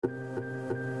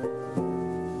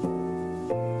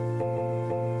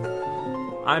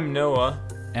I'm Noah,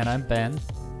 And I'm Ben.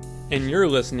 and you're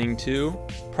listening to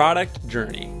Product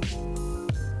Journey.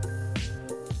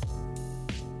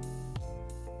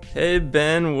 Hey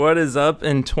Ben, what is up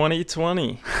in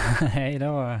 2020? Hey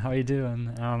Noah, how you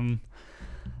doing?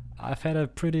 I've had a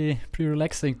pretty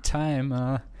relaxing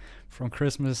time from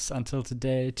Christmas until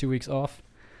today, 2 weeks off.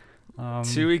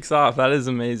 2 weeks off, that is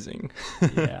amazing.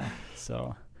 Yeah,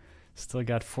 so still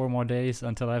got 4 more days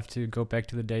until I have to go back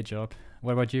to the day job.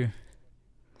 What about you?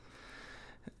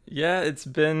 Yeah, it's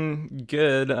been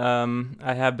good.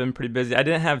 I have been pretty busy. I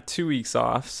didn't have 2 weeks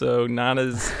off, so not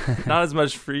as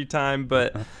much free time,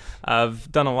 but I've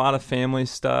done a lot of family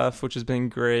stuff, which has been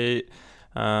great.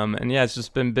 And yeah, it's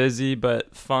just been busy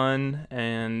but fun,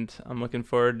 and I'm looking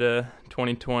forward to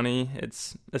 2020.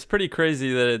 It's pretty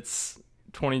crazy that it's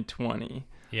 2020.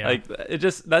 Yeah. Like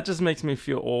that just makes me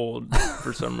feel old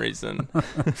for some reason.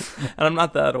 And I'm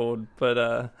not that old,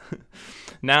 but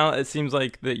now it seems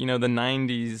like that, the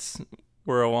 90s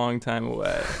were a long time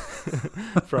away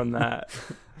from that.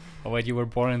 Oh wait, you were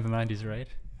born in the 90s, right?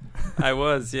 I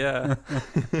was, yeah.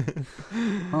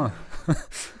 Huh.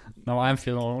 Now I'm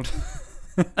feeling old.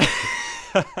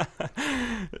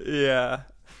 Yeah.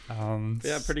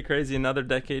 Yeah, Pretty crazy. Another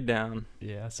decade down.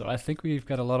 Yeah, so I think we've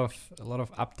got a lot of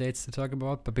updates to talk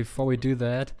about. But before we do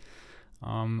that,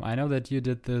 I know that you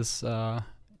did this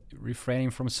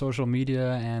refraining from social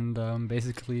media and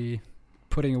basically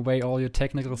putting away all your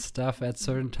technical stuff at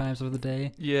certain times of the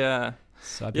day. Yeah.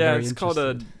 So I'd be Yeah, very it's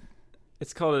interested.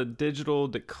 called a digital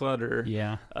declutter.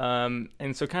 Yeah.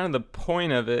 And so kind of the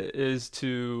point of it is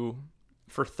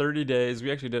for 30 days, we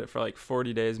actually did it for like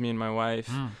 40 days, me and my wife.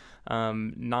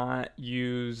 Not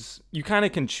use, you kind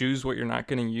of can choose what you're not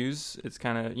going to use. It's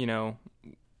kind of, you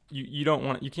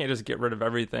can't just get rid of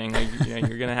everything. Like,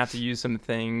 you're going to have to use some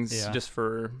things just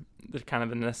for the kind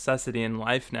of a necessity in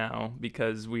life now,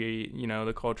 because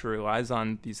the culture relies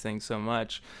on these things so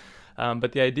much.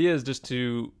 But the idea is just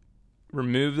to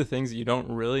remove the things that you don't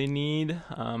really need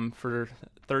for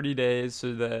 30 days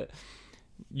so that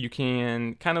you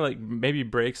can kind of like maybe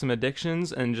break some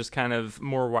addictions and just kind of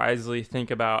more wisely think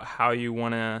about how you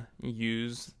want to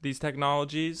use these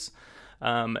technologies.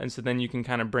 And so then you can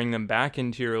kind of bring them back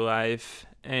into your life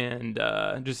and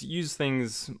just use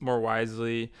things more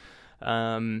wisely.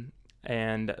 And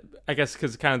I guess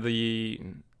because kind of the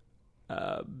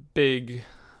big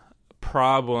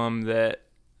problem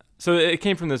so it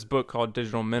came from this book called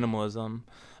Digital Minimalism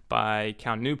by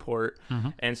Cal Newport. Mm-hmm.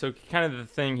 And so kind of the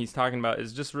thing he's talking about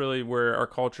is just really where our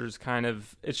culture's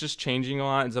it's just changing a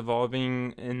lot. It's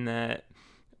evolving in that,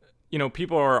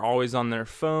 people are always on their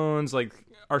phones. Like,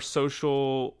 our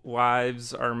social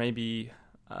lives are maybe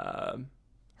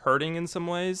hurting in some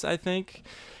ways, I think.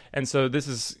 And so this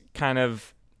is kind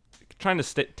of trying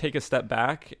to take a step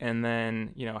back and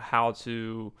then, how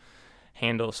to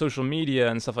handle social media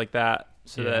and stuff like that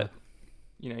so that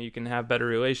you can have better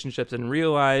relationships in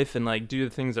real life and like do the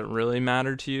things that really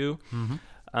matter to you.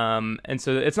 Mm-hmm. And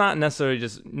so it's not necessarily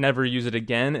just never use it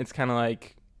again. It's kind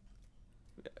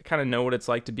of know what it's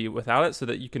like to be without it so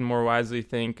that you can more wisely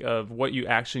think of what you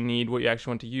actually need, what you actually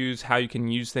want to use, how you can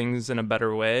use things in a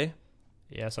better way.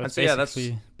 Yeah, so it's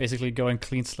basically going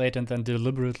clean slate and then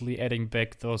deliberately adding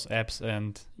back those apps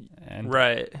and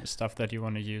right stuff that you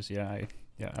want to use. I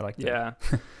like that. Yeah.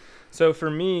 So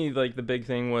for me, like, the big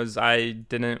thing was I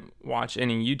didn't watch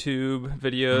any YouTube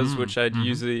videos, which I'd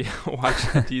usually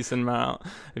watch a decent amount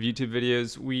of YouTube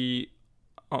videos. We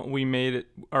made it,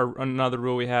 another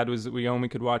rule we had was that we only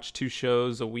could watch 2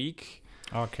 shows a week.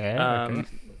 Okay.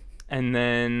 And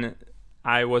then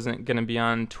I wasn't going to be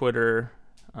on Twitter.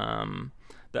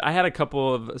 I had a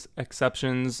couple of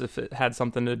exceptions if it had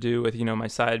something to do with, my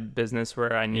side business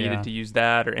where I needed to use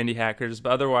that, or Indie Hackers.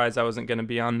 But otherwise, I wasn't going to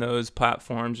be on those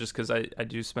platforms just because I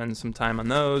do spend some time on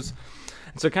those.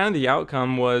 And so kind of the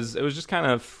outcome was, it was just kind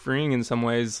of freeing in some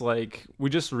ways. Like, we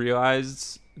just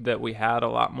realized that we had a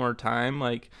lot more time.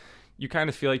 Like, you kind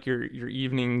of feel like your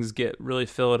evenings get really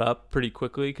filled up pretty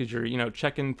quickly because you're,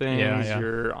 checking things,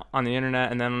 you're on the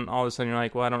internet, and then all of a sudden you're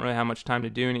like, well, I don't really have much time to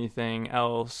do anything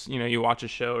else. You watch a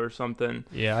show or something.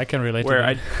 Yeah, I can relate to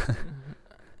that.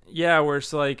 Where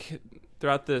it's like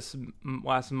throughout this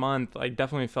last month, I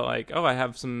definitely felt like, oh, I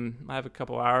have a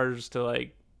couple hours to,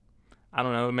 like, I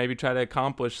don't know, maybe try to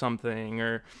accomplish something,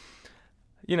 or,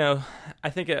 I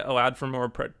think it allowed for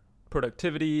more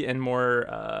productivity and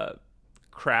more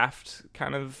craft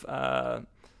kind of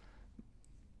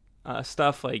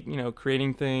stuff, like,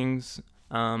 creating things.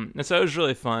 And so it was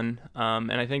really fun.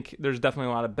 And I think there's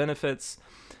definitely a lot of benefits.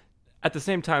 at the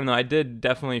same time, though, I did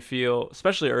definitely feel,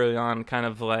 especially early on, kind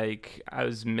of like I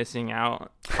was missing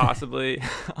out possibly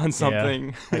on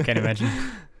something. Yeah, I can imagine.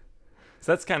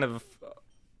 So that's kind of,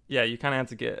 yeah, you kind of have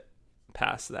to get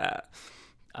past that.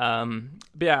 But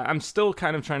yeah, I'm still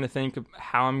kind of trying to think of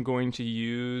how I'm going to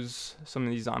use some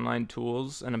of these online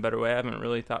tools in a better way. I haven't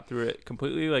really thought through it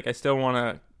completely. Like I don't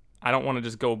want to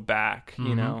just go back,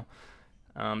 you know?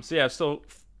 So yeah, I'm still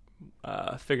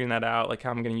figuring that out, like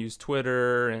how I'm going to use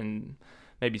Twitter and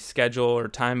maybe schedule or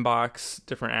time box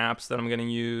different apps that I'm going to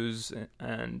use,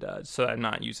 and so I'm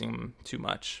not using them too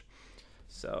much.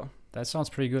 So that sounds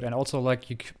pretty good. And also, like,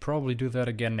 you could probably do that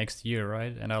again next year,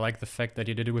 right? And I like the fact that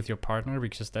you did it with your partner,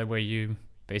 because that way you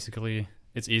basically,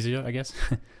 it's easier, I guess.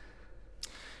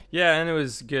 Yeah, and it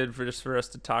was good for us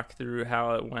to talk through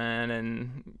how it went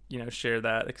and, you know, share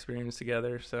that experience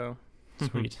together. So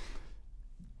sweet.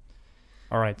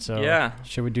 All right, so yeah,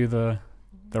 should we do the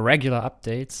regular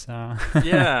updates?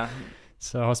 Yeah.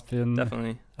 So how's been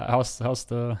definitely how's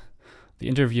the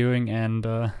interviewing and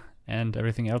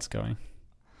everything else going?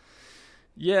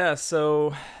 Yeah,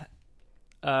 so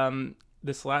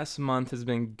this last month has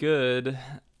been good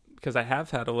because I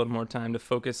have had a little more time to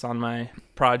focus on my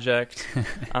project.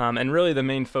 And really the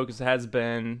main focus has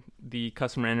been the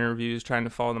customer interviews, trying to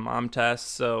follow the mom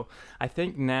tests. So I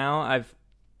think now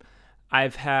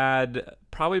I've had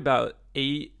probably about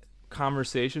 8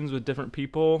 conversations with different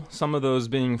people, some of those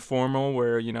being formal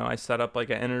where, you know, I set up like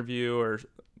an interview or,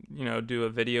 you know, do a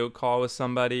video call with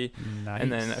somebody. Nice.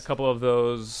 And then a couple of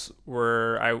those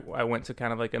were I went to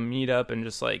kind of like a meetup and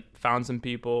just like found some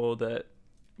people that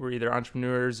were either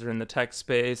entrepreneurs or in the tech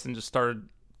space and just started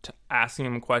asking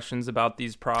them questions about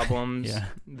these problems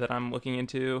that I'm looking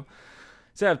into.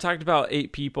 So I've talked about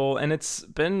 8 people, and it's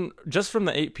been, just from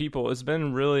the 8 people, it's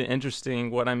been really interesting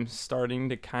what I'm starting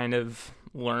to kind of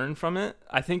learn from it.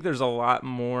 I think there's a lot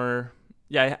more.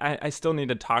 Yeah, I still need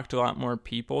to talk to a lot more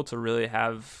people to really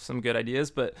have some good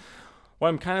ideas. But what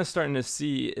I'm kind of starting to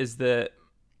see is that,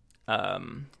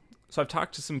 so I've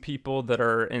talked to some people that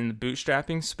are in the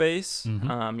bootstrapping space,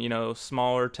 you know,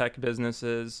 smaller tech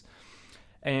businesses.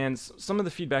 And some of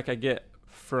the feedback I get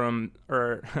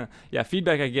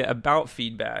feedback I get about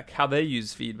feedback, how they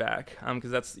use feedback,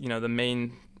 because that's, you know, the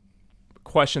main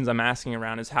questions I'm asking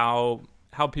around is how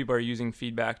people are using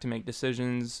feedback to make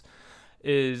decisions.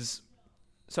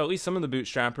 So at least some of the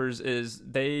bootstrappers is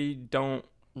they don't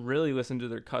really listen to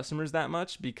their customers that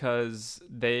much because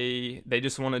they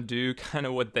just want to do kind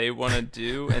of what they want to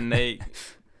do, and they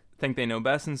think they know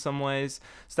best in some ways.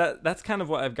 So that's kind of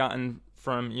what I've gotten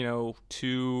from, you know,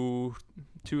 two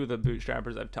of the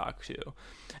bootstrappers I've talked to.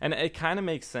 And it kind of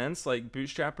makes sense. Like,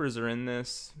 bootstrappers are in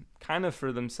this kind of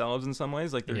for themselves in some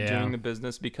ways. Like, they're doing the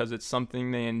business because it's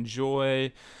something they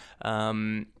enjoy.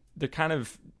 They're kind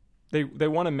of, they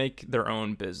want to make their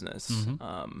own business.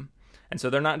 And so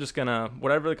they're not just going to,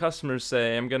 whatever the customers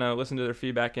say, I'm going to listen to their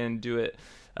feedback and do it.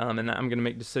 And I'm going to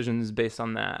make decisions based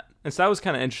on that. And so that was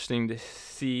kind of interesting to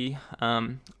see.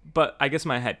 But I guess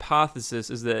my hypothesis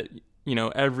is that, you know,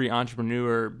 every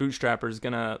entrepreneur, bootstrapper is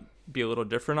going to be a little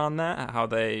different on that, how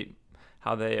they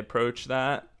approach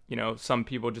that. You know, some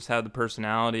people just have the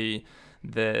personality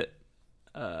that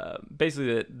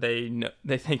basically that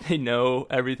they think they know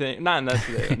everything. Not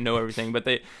necessarily know everything, but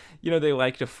they, you know, they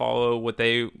like to follow what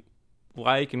they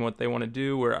like and what they want to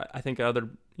do, where I think other,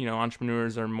 you know,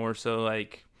 entrepreneurs are more so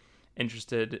like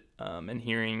interested in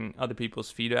hearing other people's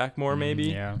feedback more, maybe.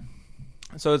 Yeah.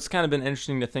 So it's kind of been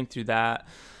interesting to think through that.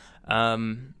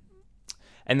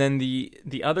 And then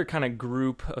the other kind of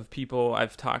group of people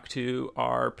I've talked to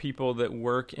are people that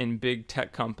work in big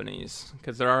tech companies,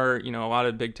 because there are, you know, a lot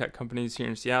of big tech companies here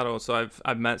in Seattle. So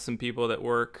I've met some people that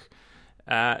work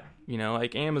at, you know,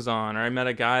 like Amazon, or I met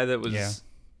a guy that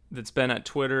that's been at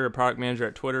Twitter, a product manager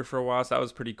at Twitter for a while. So that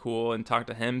was pretty cool, and talked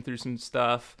to him through some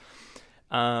stuff.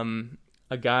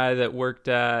 A guy that worked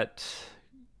at,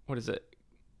 what is it?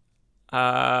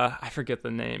 I forget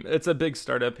the name. It's a big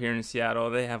startup here in Seattle.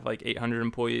 They have like 800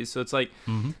 employees. So it's like,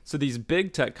 so these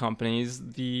big tech companies,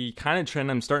 the kind of trend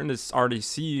I'm starting to already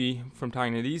see from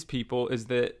talking to these people is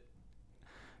that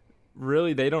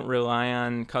really they don't rely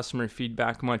on customer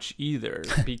feedback much either,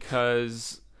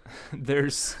 because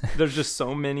there's just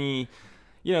so many,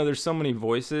 you know, there's so many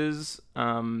voices.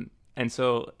 And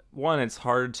so one, it's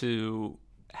hard to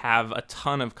have a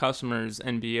ton of customers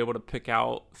and be able to pick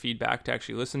out feedback to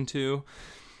actually listen to.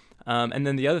 And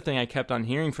then the other thing I kept on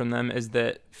hearing from them is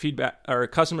that feedback, or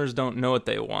customers don't know what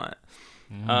they want.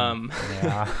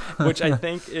 Which I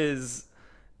think is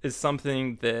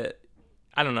something that,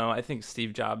 I don't know, I think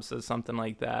Steve Jobs says something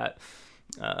like that,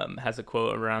 has a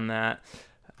quote around that.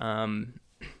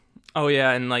 Oh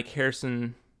yeah, and like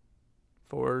Harrison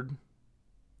Ford.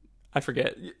 I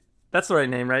forget. That's the right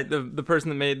name, right? The person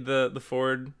that made the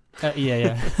Ford.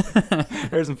 Yeah.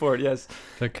 Harrison Ford, yes.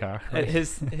 The car. Right?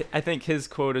 I think his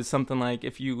quote is something like,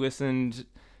 if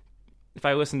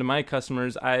I listened to my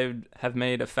customers, I have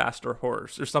made a faster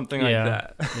horse, or something like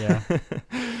that.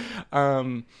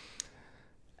 Yeah.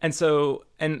 And so,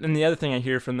 and the other thing I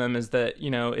hear from them is that,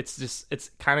 it's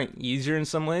kind of easier in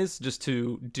some ways just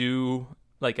to do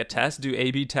like a test, do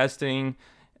A/B testing,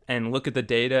 and look at the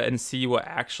data and see what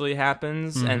actually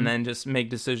happens, and then just make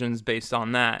decisions based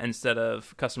on that instead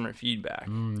of customer feedback.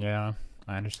 Yeah,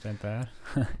 I understand that.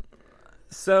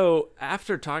 So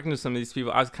after talking to some of these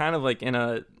people, I was kind of like in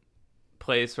a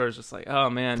place where I was just like, oh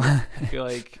man, I feel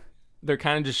like they're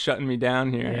kind of just shutting me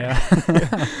down here.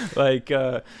 Yeah. Like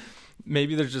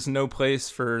maybe there's just no place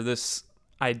for this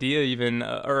idea even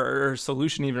or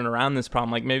solution even around this problem.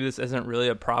 Like maybe this isn't really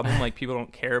a problem. Like people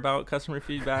don't care about customer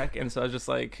feedback. And so I was just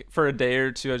like, for a day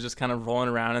or two, I was just kind of rolling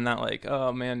around in that, like,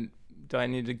 oh man, do I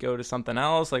need to go to something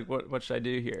else? Like what should I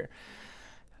do here?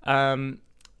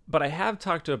 But I have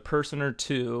talked to a person or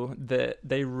two that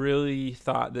they really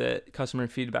thought that customer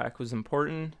feedback was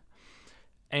important.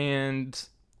 And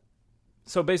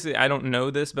so basically, I don't know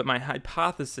this, but my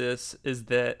hypothesis is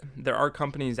that there are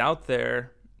companies out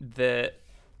there that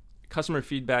customer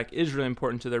feedback is really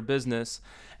important to their business.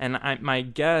 And my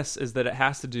guess is that it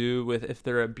has to do with if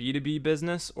they're a B2B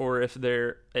business or if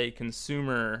they're a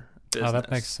consumer business. Oh, that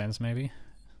makes sense, maybe.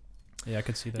 Yeah, I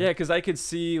could see that. Yeah, because I could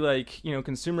see, like,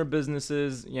 consumer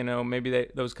businesses, maybe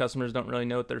those customers don't really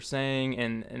know what they're saying,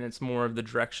 and it's more of the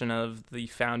direction of the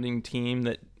founding team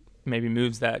that maybe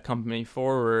moves that company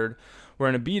forward. Where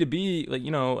in a B2B, like,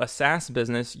 a SaaS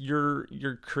business, you're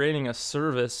creating a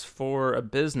service for a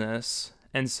business.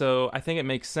 And so I think it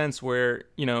makes sense where,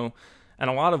 in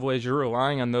a lot of ways, you're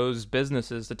relying on those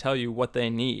businesses to tell you what they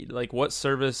need. Like, what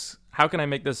service, how can I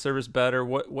make this service better?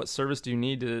 What service do you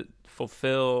need to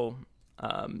fulfill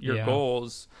your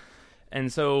goals?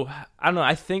 And so, I don't know,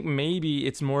 I think maybe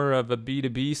it's more of a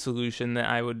B2B solution that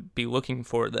I would be looking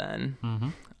for then.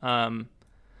 So I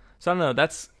don't know,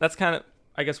 that's kind of,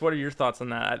 I guess, what are your thoughts on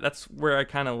that? That's where I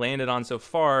kind of landed on so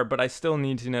far, but I still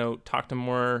need to, talk to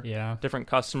more different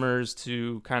customers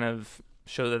to kind of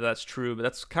show that that's true. But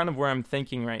that's kind of where I'm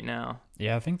thinking right now.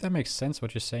 Yeah, I think that makes sense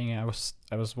what you're saying. I was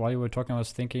while you were talking, I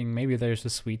was thinking maybe there's a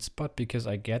sweet spot, because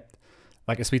I get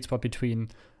like a sweet spot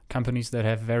between companies that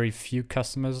have very few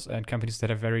customers and companies that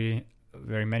have very,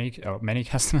 very many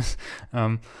customers.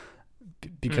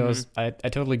 Because I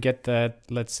totally get that.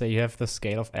 Let's say you have the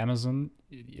scale of Amazon,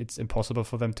 it's impossible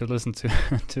for them to listen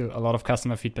to a lot of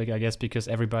customer feedback, I guess, because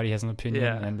everybody has an opinion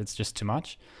and it's just too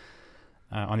much.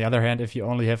 On the other hand, if you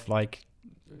only have like,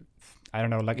 I don't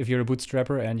know, like if you're a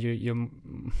bootstrapper and you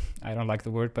I don't like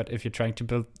the word, but if you're trying to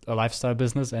build a lifestyle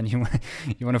business and you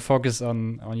want to focus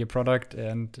on your product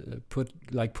and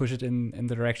push it in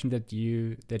the direction that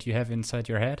you have inside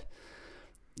your head,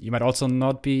 you might also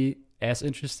not be as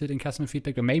interested in customer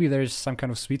feedback, or maybe there's some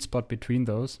kind of sweet spot between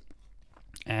those.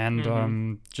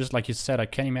 And just like you said, I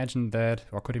could imagine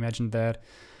that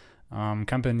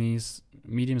companies,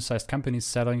 medium-sized companies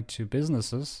selling to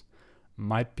businesses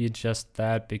might be just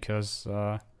that, because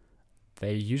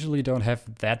they usually don't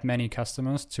have that many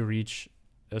customers to reach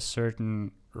a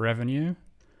certain revenue.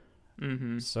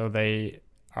 So they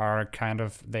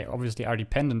obviously are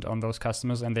dependent on those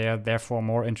customers, and they are therefore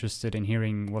more interested in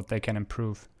hearing what they can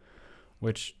improve,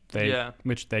 which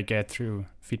they get through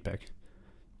feedback.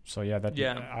 So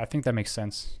I think that makes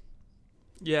sense.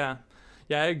 Yeah,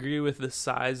 I agree with the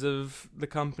size of the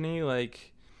company.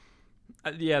 Like,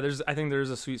 I think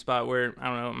there's a sweet spot where, I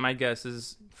don't know, my guess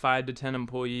is 5 to 10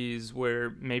 employees,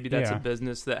 where maybe that's a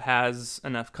business that has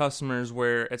enough customers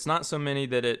where it's not so many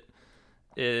that it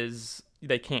is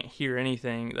they can't hear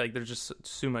anything, like there's just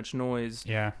too much noise.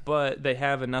 But they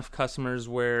have enough customers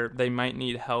where they might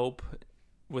need help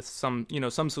with some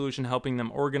solution helping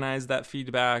them organize that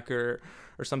feedback or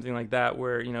something like that,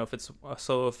 where, if it's a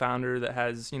solo founder that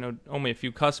has, only a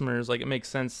few customers, like, it makes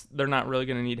sense. They're not really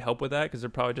going to need help with that, because they're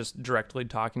probably just directly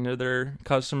talking to their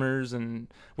customers, and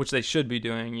which they should be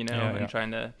doing, and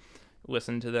trying to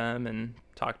listen to them and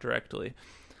talk directly.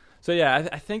 So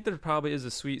I think there probably is a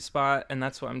sweet spot, and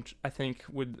that's what I think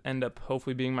would end up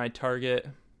hopefully being my target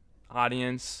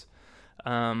audience.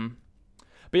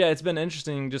 But it's been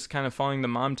interesting just kind of following the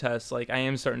mom test. Like, I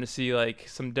am starting to see like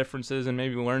some differences and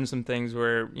maybe learn some things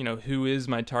where, who is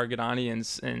my target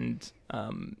audience, and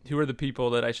who are the people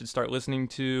that I should start listening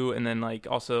to, and then like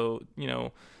also,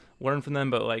 learn from them.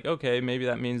 But like, okay, maybe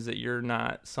that means that you're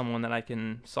not someone that I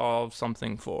can solve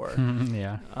something for.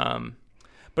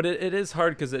 But it is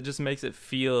hard because it just makes it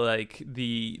feel like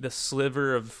the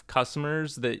sliver of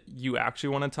customers that you actually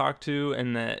want to talk to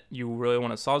and that you really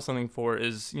want to solve something for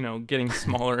is, getting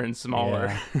smaller and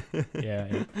smaller.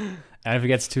 Yeah. And if it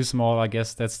gets too small, I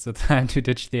guess that's the time to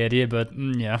ditch the idea. But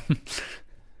yeah.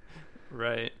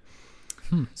 Right.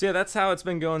 So yeah, that's how it's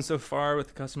been going so far with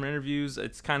the customer interviews.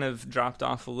 It's kind of dropped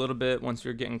off a little bit once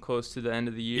you're getting close to the end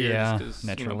of the year. Yeah, just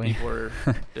naturally. People are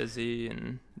busy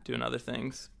and doing other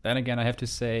things. Then again, I have to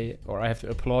say, or I have to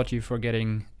applaud you for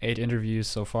getting 8 interviews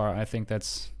so far. I think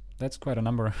that's quite a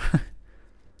number.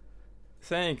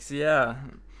 Thanks. Yeah,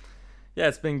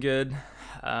 it's been good.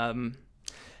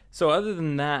 So other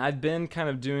than that, I've been kind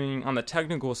of doing, on the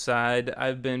technical side,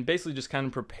 I've been basically just kind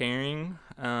of preparing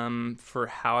for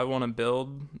how I want to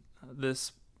build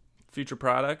this future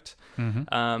product.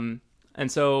 Mm-hmm.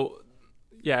 And so,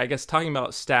 yeah, I guess talking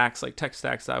about stacks, like tech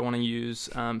stacks that I want to use.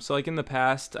 So like in the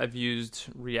past, I've used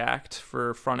React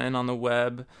for front end on the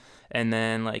web, and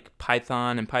then like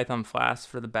Python and Python Flask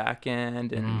for the back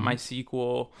end, and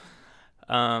MySQL.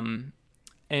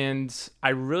 And I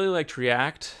really liked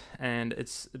React, and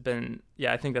it's been,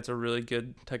 I think that's a really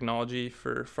good technology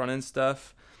for front end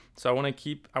stuff. So I want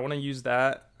to use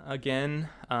that again.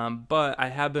 But I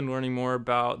have been learning more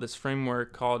about this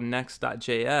framework called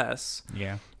Next.js,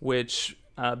 which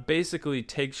basically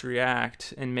takes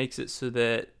React and makes it so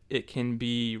that it can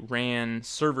be ran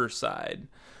server side.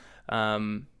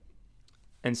 And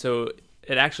so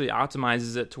it actually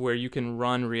optimizes it to where you can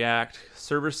run React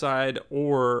server side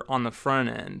or on the front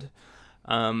end.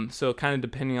 So kind of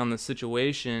depending on the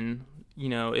situation,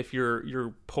 if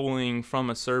you're pulling from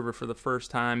a server for the first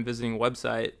time visiting a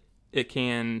website, it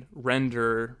can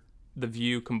render the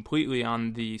view completely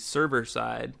on the server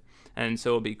side. And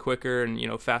so it'll be quicker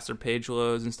and, faster page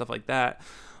loads and stuff like that,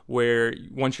 where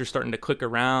once you're starting to click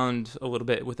around a little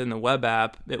bit within the web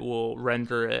app, it will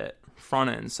render it front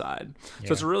end side.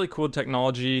 So it's a really cool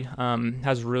technology.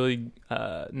 Has really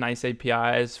nice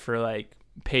APIs for like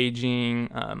paging,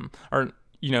 or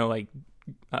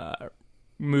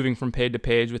moving from page to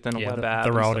page within a web app,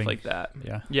 the routing, and stuff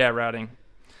like that. Routing.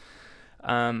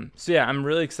 So I'm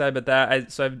really excited about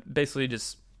that. So I've basically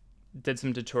just did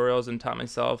some tutorials and taught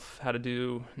myself how to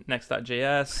do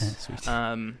Next.js. Sweet.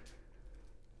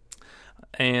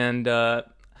 And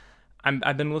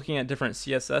I've been looking at different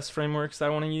CSS frameworks I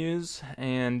want to use,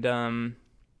 and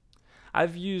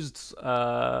I've used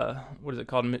what is it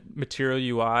called, Material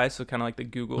UI, so kind of like the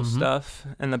Google stuff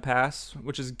in the past,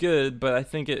 which is good, but I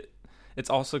think it's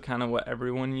also kind of what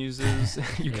everyone uses.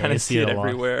 You kind of see it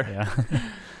everywhere.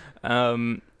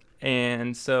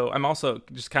 And so I'm also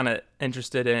just kind of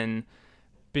interested in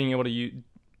being able to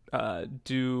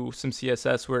do some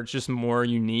CSS where it's just more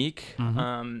unique.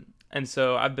 And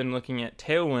so I've been looking at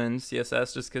Tailwind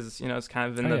CSS just because, it's kind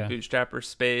of in the bootstrapper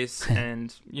space,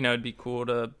 and, it'd be cool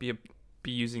to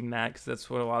be using that because that's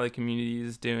what a lot of the community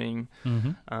is doing.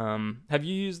 Have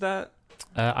you used that?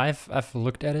 I've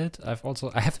looked at it. I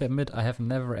have to admit, I have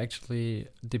never actually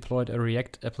deployed a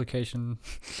React application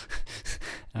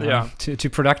to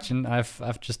production.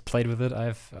 I've just played with it.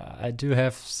 I do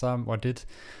have some, or did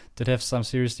have some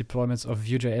serious deployments of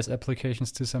Vue.js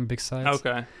applications to some big sites.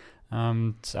 Okay.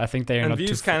 So I think they're not too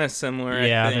Vue's kind of similar.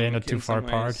 Yeah, I think, they're not too far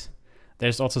apart. Ways.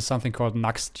 There's also something called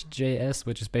Nuxt.js,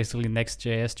 which is basically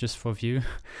Next.js just for Vue.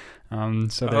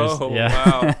 So there's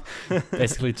wow.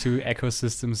 basically two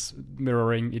ecosystems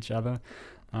mirroring each other.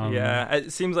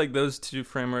 It seems like those two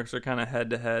frameworks are kind of head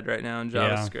to head right now in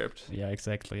JavaScript. Yeah,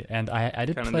 exactly. And I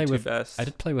did play with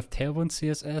Tailwind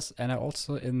CSS, and I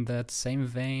also, in that same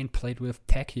vein, played with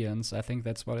Tachyons. I think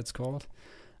that's what it's called.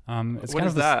 It's what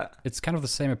is that? It's kind of the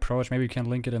same approach. Maybe you can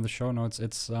link it in the show notes.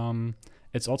 It's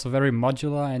also very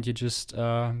modular, and you just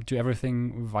do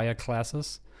everything via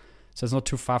classes. So it's not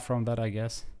too far from that, I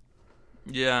guess.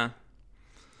 Yeah,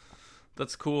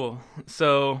 that's cool.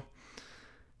 So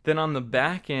then on the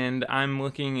back end, I'm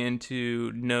looking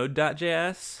into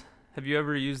Node.js. Have you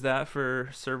ever used that for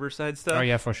server-side stuff? Oh,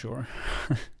 yeah, for sure.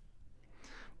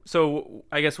 So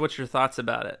I guess what's your thoughts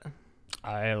about it?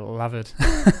 I love it.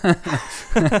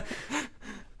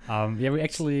 We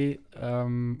actually,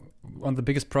 on the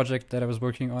biggest project that I was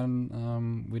working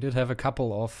on, we did have a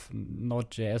couple of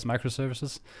Node.js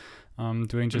microservices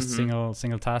doing just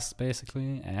single tasks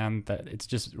basically, and it's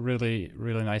just really,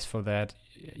 really nice for that,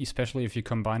 especially if you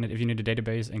combine it, if you need a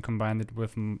database and combine it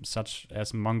with such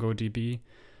as MongoDB.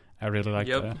 I really like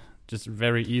that. Just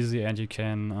very easy, and you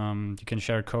can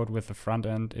share code with the front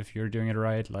end if you're doing it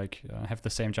right, like have the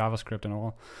same JavaScript and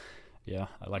all. Yeah,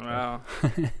 I like that.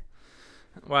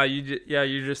 Wow,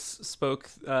 you just spoke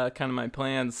kind of my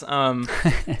plans. So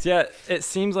yeah, it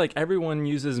seems like everyone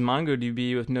uses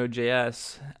MongoDB with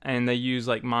Node.js, and they use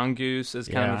like Mongoose as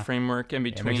kind of a framework in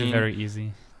between. It makes it very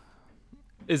easy.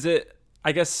 Is it?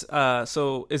 I guess.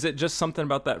 So is it just something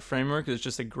about that framework? It's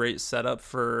just a great setup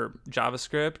for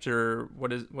JavaScript, or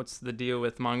what's the deal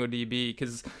with MongoDB?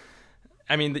 Because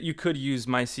I mean, you could use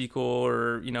MySQL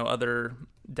or other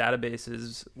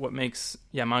databases. What makes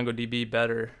MongoDB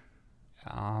better?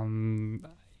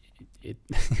 It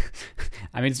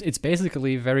I mean, it's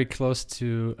basically very close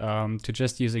to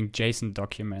just using JSON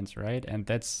documents, right? And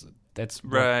that's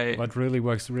right. what really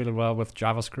works really well with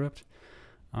JavaScript.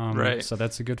 Right. So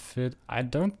that's a good fit. I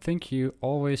don't think you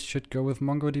always should go with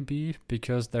MongoDB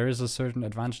because there is a certain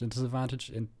advantage and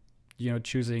disadvantage in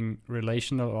choosing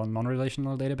relational or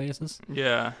non-relational databases.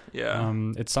 Yeah.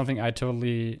 It's something I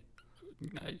totally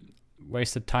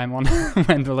wasted time on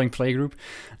when building Playgroup.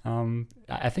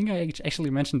 I think I actually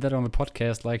mentioned that on the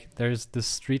podcast. Like, there's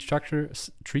this tree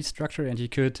structure, and you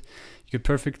could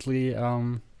perfectly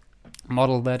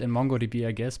model that in MongoDB,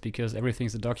 I guess, because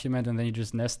everything's a document, and then you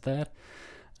just nest that.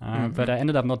 But I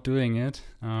ended up not doing it,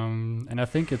 and I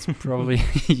think it's probably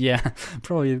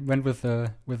probably went with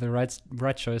the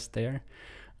right choice there,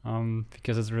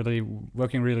 because it's really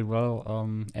working really well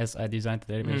as I designed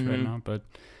the database right now. But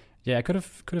yeah, I could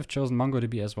have chosen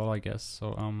MongoDB as well, I guess.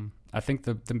 So I think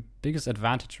the biggest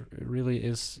advantage really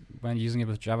is when using it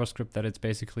with JavaScript that it's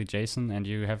basically JSON and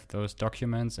you have those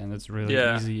documents, and it's really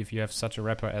easy if you have such a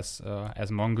wrapper as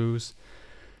Mongoose.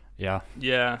 Yeah,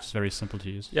 it's very simple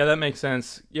to use. Yeah, that makes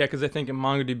sense. Yeah, because I think in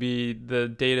MongoDB the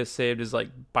data saved is like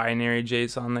binary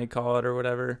JSON, they call it, or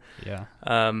whatever. Yeah.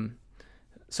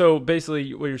 So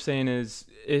basically, what you're saying is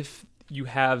if you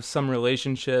have some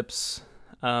relationships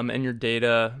in your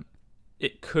data,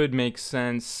 it could make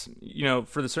sense,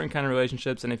 for the certain kind of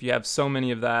relationships. And if you have so many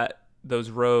of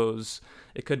those rows,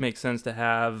 it could make sense to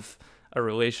have a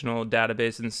relational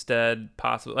database instead,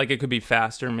 possibly. Like, it could be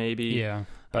faster, maybe. Yeah,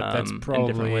 but that's probably in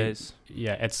different ways.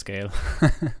 Yeah, at scale.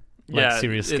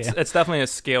 Serious scale. It's definitely a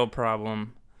scale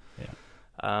problem.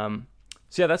 Yeah.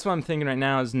 So yeah, that's what I'm thinking right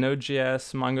now is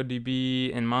Node.js,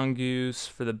 MongoDB, and Mongoose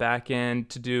for the back end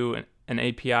to do an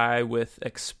API with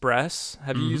Express.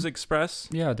 Have you used Express?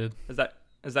 Yeah, I did.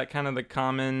 Is that kind of the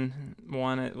common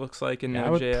one, it looks like, in Node.js?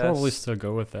 I would probably still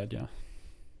go with that, yeah.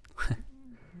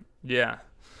 Yeah.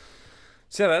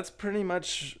 So yeah, that's pretty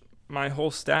much my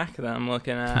whole stack that I'm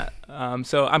looking at.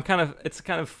 So it's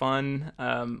kind of fun.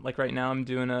 Like right now I'm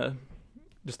doing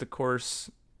just a course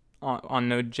on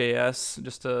Node.js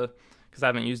because I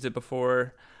haven't used it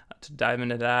before, to dive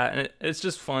into that. And it's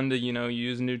just fun to,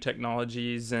 use new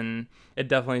technologies, and it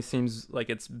definitely seems like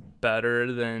it's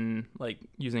better than like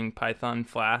using Python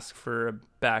Flask for a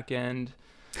backend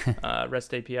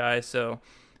REST API. So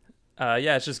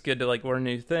it's just good to like learn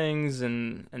new things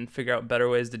and figure out better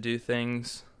ways to do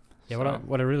things. Yeah,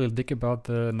 what I really dig about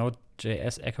the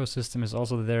Node.js ecosystem is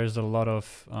also that there's a lot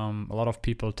of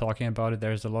people talking about it.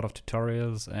 There's a lot of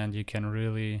tutorials, and you can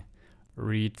really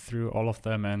read through all of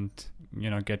them and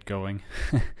get going.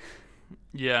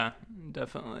 Yeah,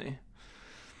 definitely.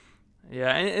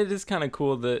 Yeah, and it is kind of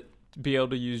cool to be able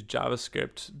to use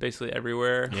JavaScript basically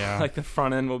everywhere. Yeah. Like the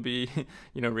front end will be,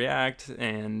 React,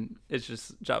 and it's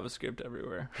just JavaScript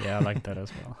everywhere. Yeah, I like that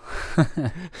as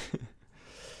well.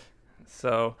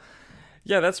 So,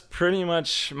 yeah, that's pretty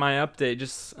much my update.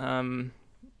 Just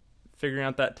figuring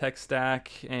out that tech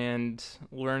stack and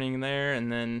learning there,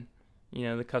 and then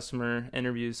the customer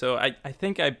interviews. So I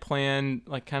think I plan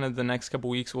like kind of the next couple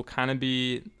weeks will kind of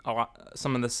be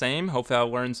some of the same. Hopefully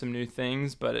I'll learn some new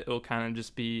things, but it will kind of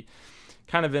just be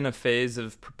kind of in a phase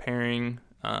of preparing.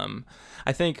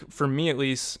 I think for me at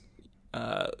least,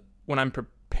 when I'm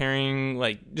preparing,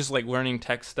 like just like learning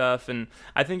tech stuff, and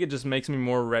I think it just makes me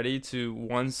more ready to,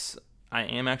 once I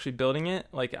am actually building it,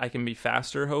 like I can be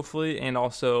faster hopefully, and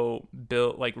also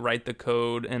write the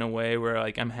code in a way where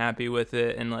like I'm happy with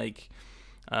it, and like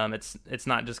it's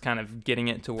not just kind of getting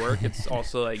it to work, it's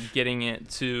also like getting it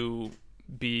to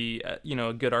be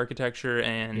a good architecture,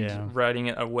 and writing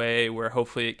it a way where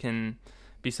hopefully it can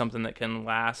be something that can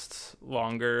last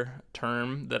longer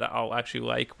term, that I'll actually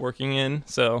like working in.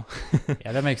 So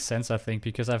yeah, that makes sense, I think,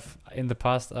 because in the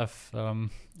past I've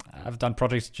done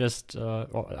projects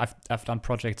I've done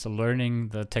projects learning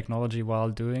the technology while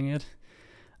doing it.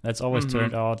 That's always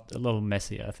turned out a little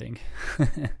messy, I think.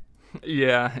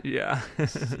 Yeah.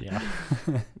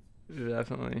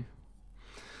 Definitely.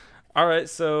 All right,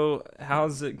 so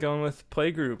how's it going with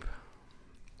Playgroup?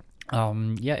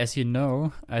 Yeah, as you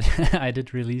know, I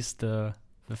did release the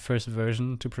first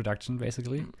version to production,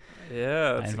 basically.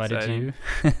 Yeah, that's I invited exciting.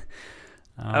 you.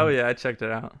 Oh yeah, I checked it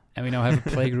out. And we now have a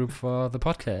play group for the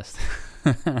podcast.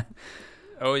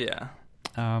 Oh yeah.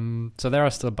 So there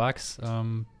are still bugs,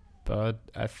 but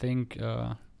I think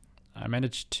I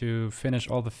managed to finish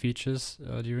all the features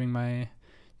during my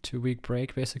 2-week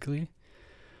break, basically.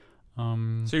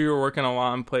 So you were working a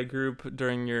lot on Playgroup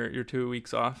during your 2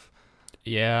 weeks off?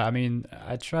 Yeah, I mean,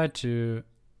 I tried to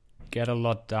get a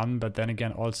lot done, but then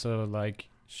again, also like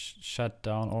shut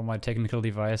down all my technical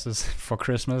devices for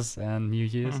Christmas and New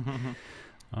Year's.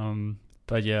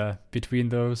 But yeah, between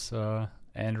those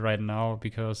and right now,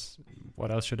 because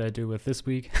what else should I do with this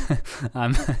week?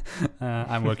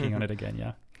 I'm working on it again.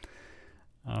 Yeah.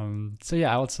 So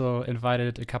yeah, I also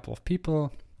invited a couple of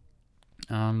people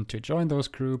to join those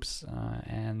groups,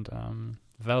 and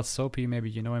Val Soapy, maybe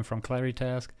you know him from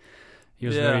Claritask. He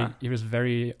was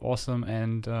very awesome,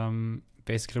 and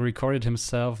basically recorded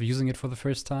himself using it for the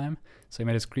first time. So he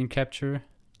made a screen capture,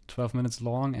 12 minutes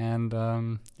long, and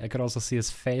I could also see his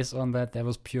face on that. That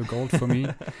was pure gold for me.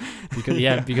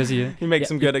 because he makes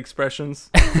some good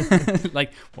expressions.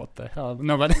 Like, what the hell?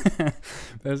 No, but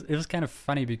it was kind of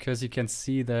funny because you can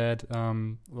see that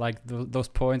like those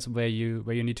points where you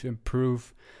need to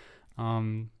improve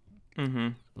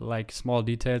like small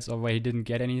details, or where he didn't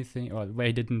get anything, or where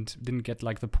he didn't get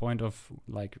like the point of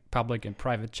like public and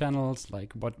private channels,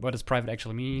 like what does private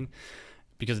actually mean,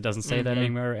 because it doesn't say that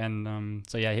anywhere. And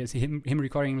so yeah, him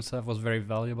recording himself was very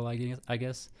valuable, I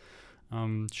guess.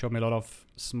 Showed me a lot of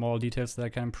small details that I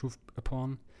can improve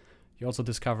upon. He also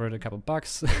discovered a couple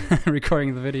bugs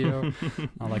recording the video,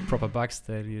 like proper bugs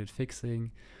that needed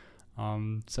fixing.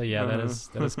 So yeah, that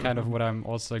is kind of what I'm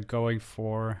also going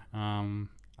for.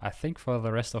 I think for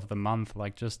the rest of the month,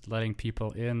 like just letting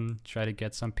people in, try to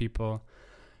get some people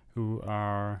who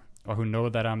are, or who know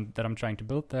that I'm trying to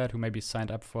build that, who maybe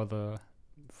signed up on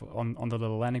the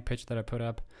little landing page that I put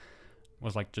up. It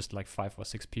was like just like 5 or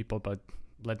 6 people, but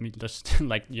let me just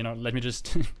let me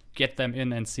just get them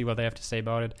in and see what they have to say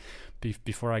about it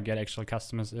before I get actual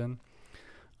customers in.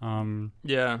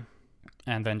 Yeah.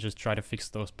 And then just try to fix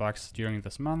those bugs during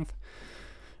this month.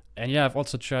 And yeah, I've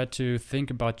also tried to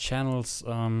think about channels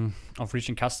of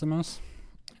reaching customers.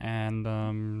 And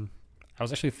I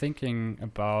was actually thinking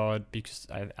about, because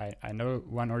I know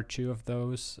 1 or 2 of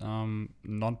those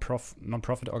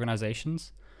non-profit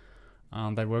organizations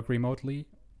that work remotely,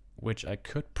 which I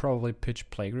could probably pitch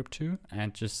Playgroup to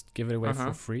and just give it away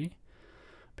for free.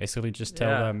 Basically just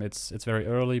tell them it's very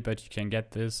early, but you can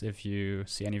get this if you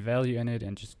see any value in it,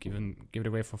 and just give it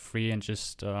away for free, and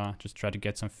just try to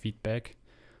get some feedback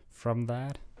from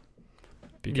that.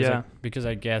 Because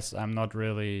I guess I'm not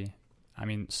really, I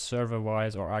mean, server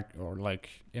wise or like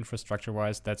infrastructure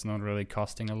wise, that's not really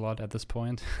costing a lot at this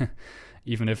point.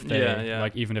 Even if they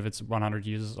like, even if it's 100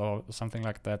 users or something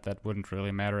like that, that wouldn't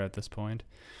really matter at this point.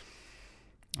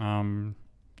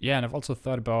 Yeah, and I've also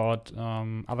thought about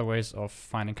other ways of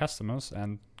finding customers,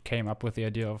 and came up with the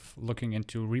idea of looking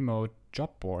into remote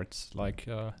job boards, like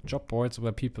job boards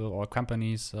where people or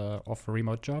companies offer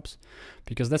remote jobs,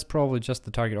 because that's probably just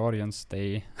the target audience.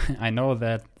 I know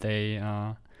that they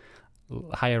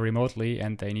hire remotely,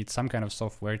 and they need some kind of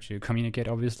software to communicate,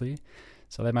 obviously.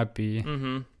 So that might be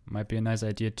a nice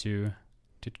idea to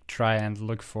try and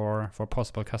look for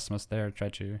possible customers there. Try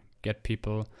to get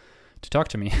people to talk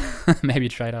to me. Maybe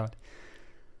try it out.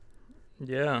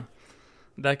 Yeah,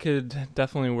 that could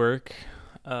definitely work.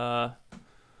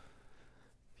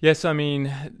 Yes, I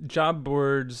mean, job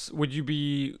boards,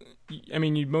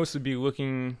 you'd mostly be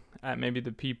looking at maybe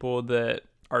the people that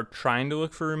are trying to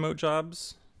look for remote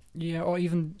jobs? Yeah, or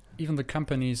even the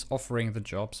companies offering the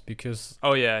jobs, because...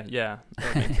 Oh, yeah,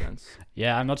 that makes sense.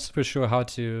 Yeah, I'm not super sure how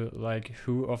to, like,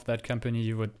 who of that company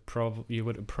you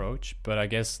would approach, but I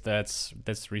guess that's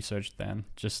research then.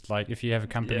 Just, like, if you have a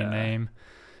company name,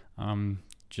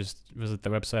 just visit the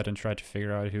website and try to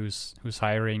figure out who's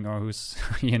hiring, or who's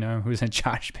who's in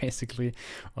charge, basically,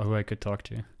 or who I could talk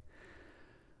to.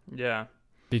 Yeah.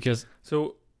 Because...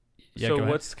 So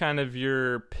what's kind of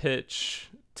your pitch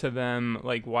to them?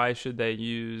 Like, why should they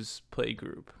use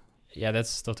Playgroup? Yeah, that's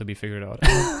still to be figured out.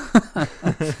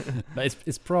 But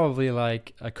it's probably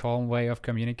like a calm way of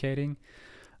communicating.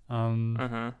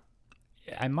 I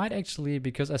might actually,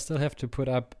 because I still have to put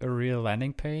up a real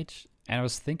landing page, and I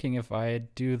was thinking if I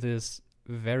do this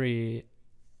very,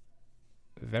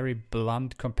 very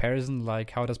blunt comparison,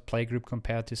 like how does Playgroup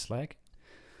compare to Slack?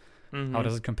 How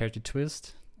does it compare to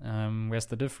Twist? Where's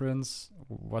the difference?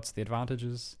 What's the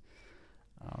advantages?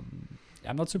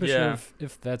 I'm not super sure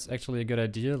if that's actually a good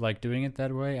idea, like doing it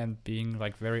that way and being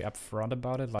like very upfront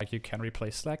about it, like you can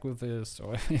replace Slack with this,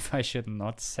 or if I should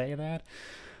not say that.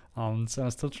 So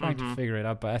I'm still trying to figure it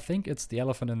out, but I think it's the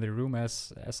elephant in the room,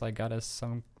 as I got as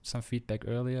some feedback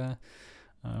earlier.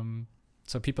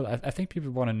 So people, I think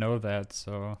people want to know that,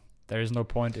 so there is no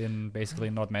point in basically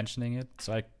not mentioning it.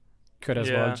 So I could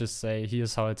as well just say,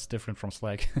 here's how it's different from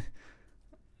Slack.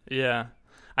 Yeah,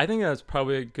 I think that's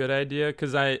probably a good idea,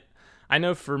 because I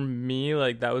know for me,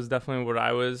 like, that was definitely what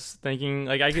I was thinking.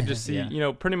 Like, I could just see,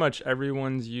 pretty much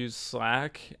everyone's used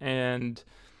Slack, and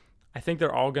I think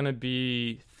they're all going to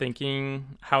be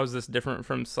thinking, how is this different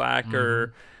from Slack?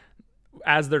 Or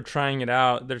as they're trying it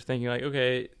out, they're thinking like,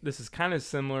 okay, this is kind of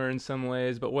similar in some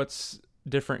ways, but what's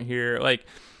different here? Like,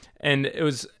 and it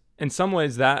was in some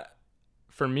ways that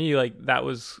for me, like, that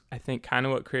was, I think, kind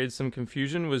of what created some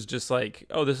confusion, was just like,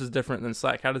 oh, this is different than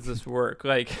Slack. How does this work?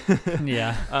 Like,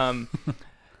 yeah.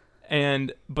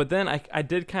 But then I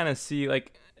did kind of see,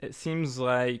 like, it seems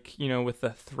like, with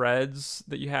the threads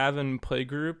that you have in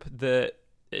Playgroup, that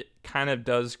it kind of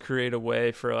does create a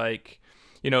way for, like,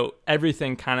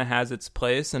 everything kind of has its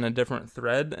place in a different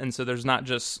thread. And so there's not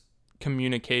just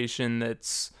communication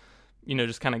that's,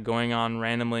 just kind of going on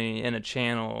randomly in a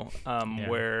channel,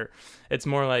 where it's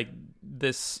more like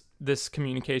this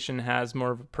communication has more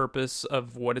of a purpose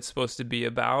of what it's supposed to be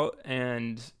about,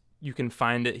 and you can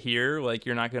find it here. Like,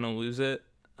 you're not going to lose it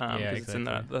because it's in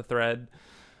the thread.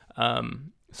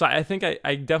 So I think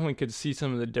I definitely could see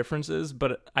some of the differences,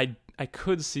 but I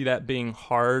could see that being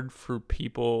hard for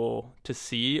people to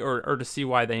see, or to see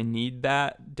why they need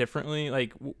that differently.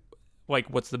 Like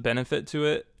what's the benefit to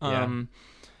it?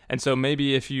 And so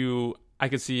maybe I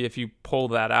could see if you pull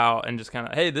that out and just kind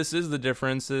of, hey, this is the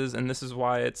differences, and this is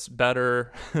why it's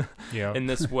better in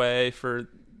this way for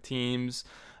teams.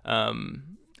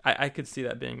 I could see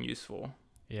that being useful.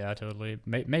 Yeah, totally.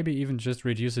 Maybe even just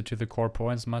reduce it to the core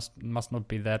points. Must not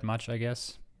be that much, I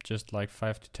guess. Just like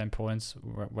 5 to 10 points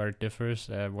where it differs,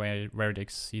 where it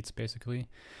exceeds, basically.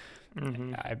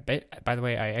 By the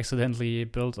way, I accidentally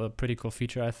built a pretty cool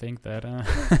feature, I think, that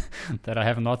that I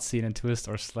have not seen in Twist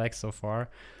or Slack so far,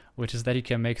 which is that you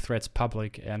can make threads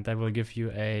public, and that will give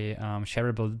you a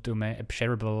shareable domain, a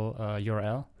shareable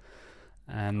URL.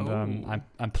 And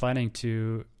I'm planning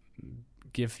to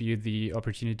give you the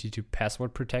opportunity to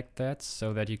password protect that,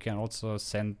 so that you can also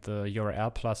send the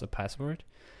URL plus a password,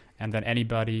 and then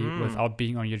anybody without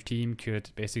being on your team could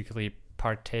basically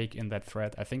partake in that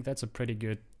thread. I think that's a pretty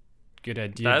good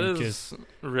idea. That is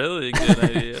really good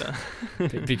idea.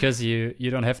 Because you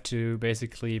don't have to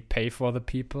basically pay for the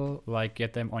people, like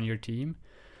get them on your team,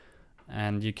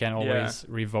 and you can always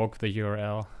revoke the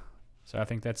URL. So I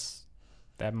think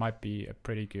that might be a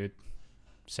pretty good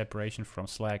separation from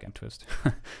Slack and Twist.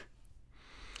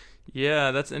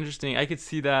 Yeah, that's interesting. I could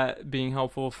see that being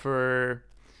helpful for,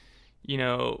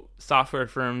 software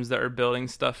firms that are building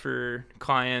stuff for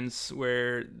clients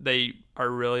where they are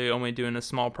really only doing a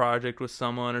small project with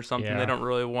someone or something. They don't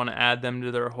really want to add them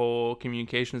to their whole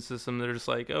communication system. They're just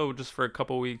like, oh, just for a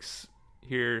couple weeks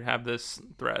here, have this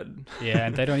thread. Yeah,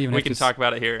 and they don't even we can talk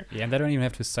about it here. Yeah, and they don't even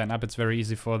have to sign up. It's very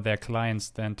easy for their clients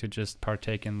then to just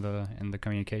partake in the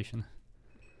communication.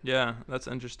 Yeah, that's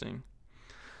interesting.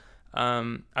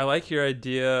 I like your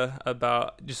idea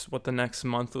about just what the next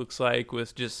month looks like,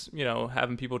 with just,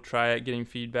 having people try it, getting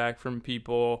feedback from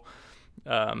people,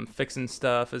 fixing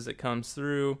stuff as it comes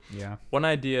through. Yeah. One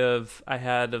idea I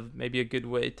had of maybe a good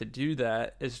way to do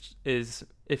that is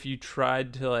if you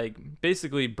tried to, like,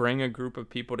 basically bring a group of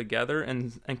people together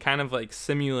and kind of like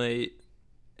simulate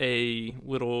a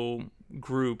little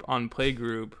group on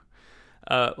Playgroup.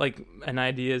 Like, an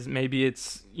idea is maybe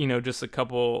it's, just a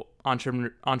couple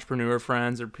entrepreneur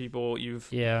friends or people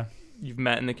you've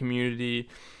met in the community,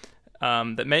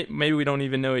 that maybe we don't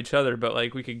even know each other, but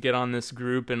like we could get on this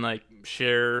group and like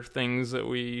share things that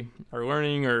we are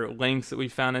learning or links that we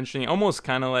found interesting, almost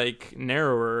kind of like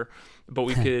narrower, but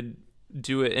we could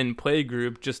do it in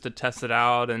Playgroup just to test it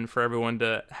out and for everyone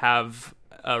to have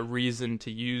a reason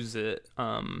to use it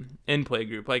in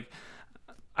Playgroup. Like,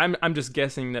 I'm just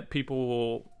guessing that people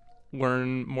will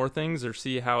learn more things or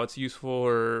see how it's useful,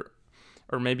 or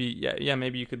maybe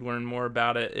maybe you could learn more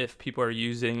about it if people are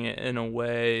using it in a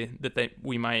way that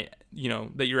we might,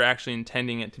 that you're actually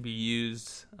intending it to be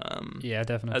used. Yeah,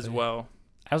 definitely as well.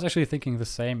 I was actually thinking the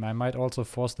same. I might also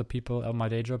force the people at my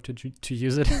day job to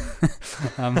use it.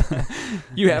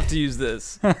 You have to use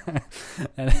this,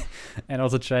 and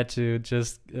also try to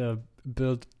just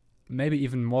build maybe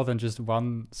even more than just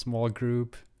one small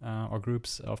group or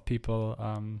groups of people.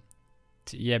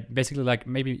 Basically, like,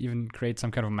 maybe even create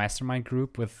some kind of mastermind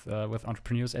group with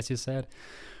entrepreneurs, as you said.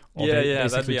 Or basically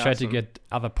that'd be awesome. Try to get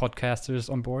other podcasters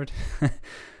on board.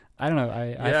 I don't know.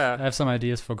 Yeah. I have some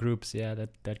ideas for groups. Yeah,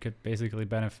 that could basically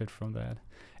benefit from that.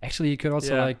 Actually, you could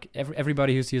also like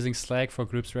everybody who's using Slack for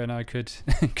groups right now could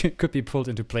could be pulled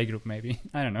into Playgroup maybe.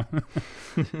 I don't know.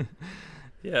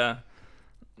 Yeah,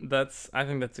 I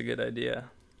think that's a good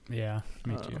idea. Yeah,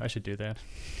 me too. I should do that.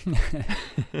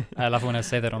 I love when I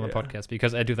say that on the podcast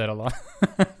because I do that a lot.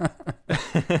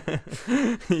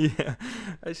 Yeah,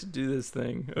 I should do this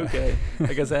thing. Okay,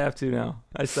 I guess I have to now.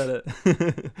 I said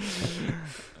it.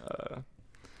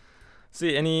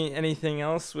 See, anything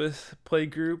else with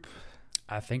Playgroup?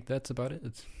 I think that's about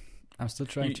it. I'm still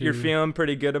trying to. You're feeling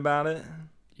pretty good about it?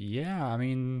 Yeah, I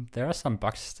mean there are some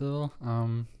bugs still,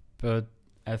 but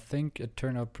I think it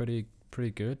turned out pretty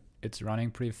good. It's running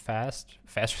pretty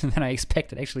faster than I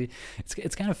expected. Actually,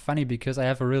 it's kind of funny because I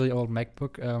have a really old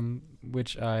MacBook,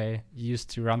 which I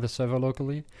used to run the server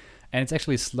locally, and it's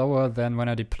actually slower than when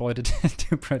I deployed it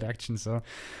to production. So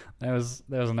that was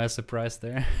a nice surprise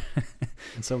there.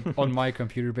 So on my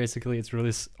computer, basically, it's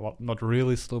really not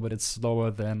really slow, but it's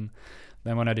slower than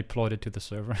when I deployed it to the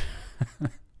server.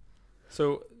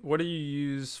 So what do you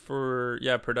use for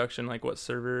production? Like what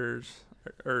servers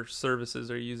or services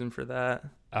are you using for that?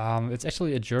 It's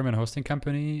actually a German hosting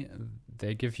company.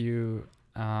 They give you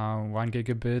 1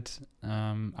 gigabit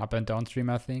up and downstream,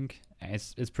 I think.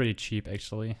 It's pretty cheap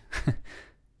actually.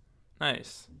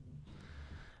 Nice.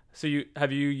 So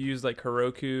have you used like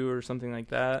Heroku or something like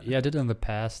that? Yeah, I did in the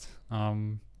past.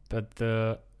 But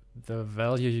the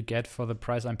value you get for the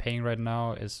price I'm paying right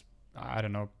now is, I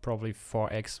don't know, probably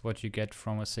 4x what you get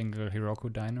from a single Heroku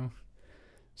dyno.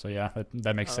 So yeah,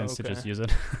 that makes sense to just use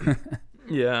it.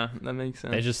 Yeah, that makes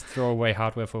sense. They just throw away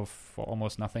hardware for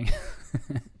almost nothing.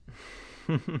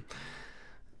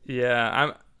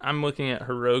 Yeah, I'm looking at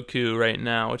Heroku right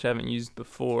now, which I haven't used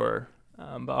before,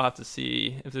 but I'll have to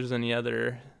see if there's any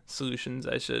other solutions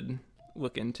I should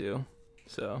look into.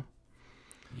 So.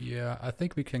 Yeah, I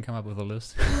think we can come up with a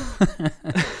list.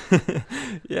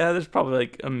 Yeah, there's probably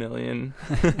like a million.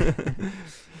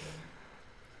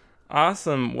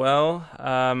 Awesome. Well,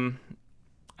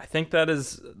 I think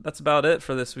that's about it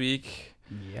for this week.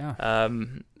 Yeah.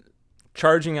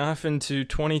 Charging off into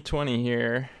 2020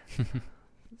 here.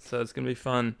 So it's going to be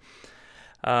fun.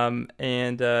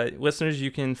 And listeners,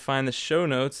 you can find the show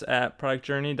notes at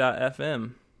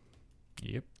productjourney.fm.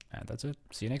 Yep. And that's it.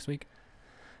 See you next week.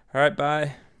 All right.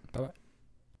 Bye. Bye-bye.